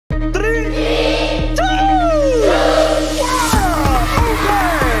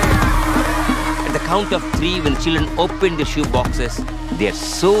count of 3, when children open the shoe boxes, they're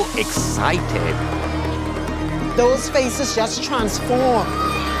so excited. Those faces just transform.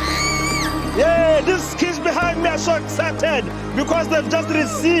 Yeah, these kids behind me are so excited because they've just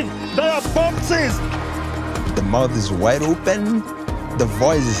received their boxes. The mouth is wide open, the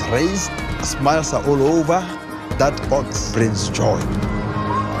voice is raised, smiles are all over. That box brings joy.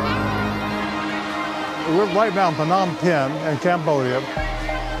 We're right now in Phnom Penh in Cambodia.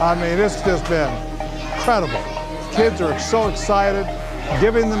 I mean, it's just been incredible. Kids are so excited,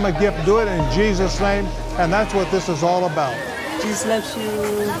 giving them a gift, do it in Jesus' name, and that's what this is all about. Jesus loves you.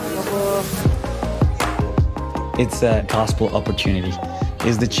 It's a gospel opportunity.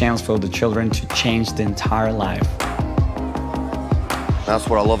 It's the chance for the children to change the entire life. That's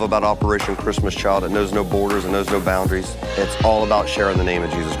what I love about Operation Christmas Child. It knows no borders, it knows no boundaries. It's all about sharing the name of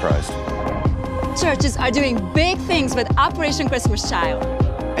Jesus Christ. Churches are doing big things with Operation Christmas Child.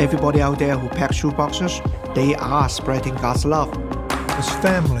 Everybody out there who packs shoe boxes, they are spreading God's love. It's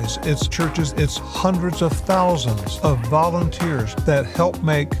families, it's churches, it's hundreds of thousands of volunteers that help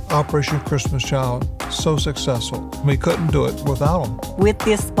make Operation Christmas Child so successful. We couldn't do it without them. With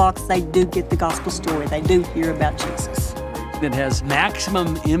this box, they do get the gospel story. They do hear about Jesus. It has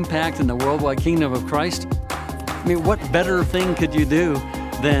maximum impact in the worldwide kingdom of Christ. I mean, what better thing could you do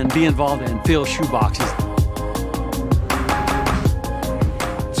than be involved in fill shoe boxes?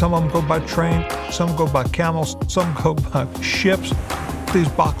 Some of them go by train, some go by camels, some go by ships. These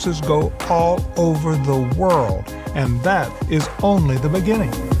boxes go all over the world, and that is only the beginning.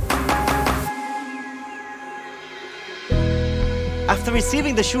 After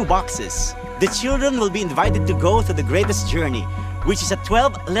receiving the shoe boxes, the children will be invited to go to the greatest journey, which is a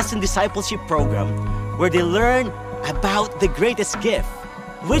 12-lesson discipleship program where they learn about the greatest gift,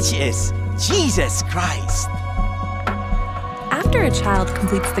 which is Jesus Christ. After a child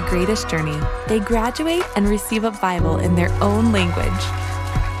completes the greatest journey, they graduate and receive a Bible in their own language.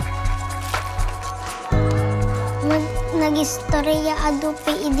 Nag-istorya ado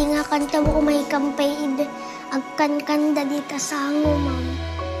pe idi nga kanta mo may kampay id agkan kanda dita sango ma'am.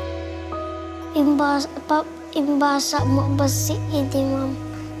 Imbasa mo basi idi ma'am.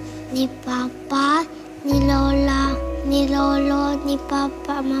 Ni Papa, ni Lola, ni Lolo, ni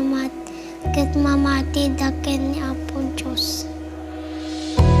Papa, Mamat, ket mamati daken ni Apo Diyos.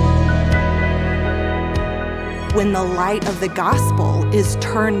 When the light of the gospel is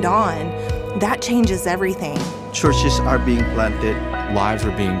turned on, that changes everything. Churches are being planted. Lives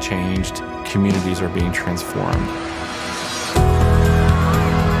are being changed. Communities are being transformed.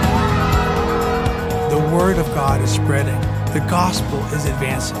 The word of God is spreading. The gospel is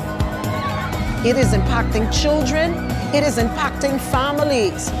advancing. It is impacting children. It is impacting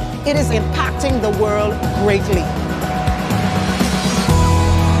families. It is impacting the world greatly.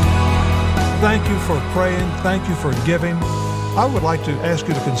 Thank you for praying. Thank you for giving. I would like to ask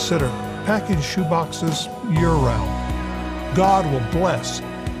you to consider packing shoe boxes year-round. God will bless,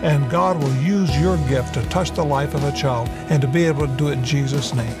 and God will use your gift to touch the life of a child and to be able to do it in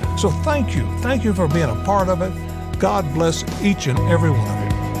Jesus' name. So thank you. Thank you for being a part of it. God bless each and every one of you.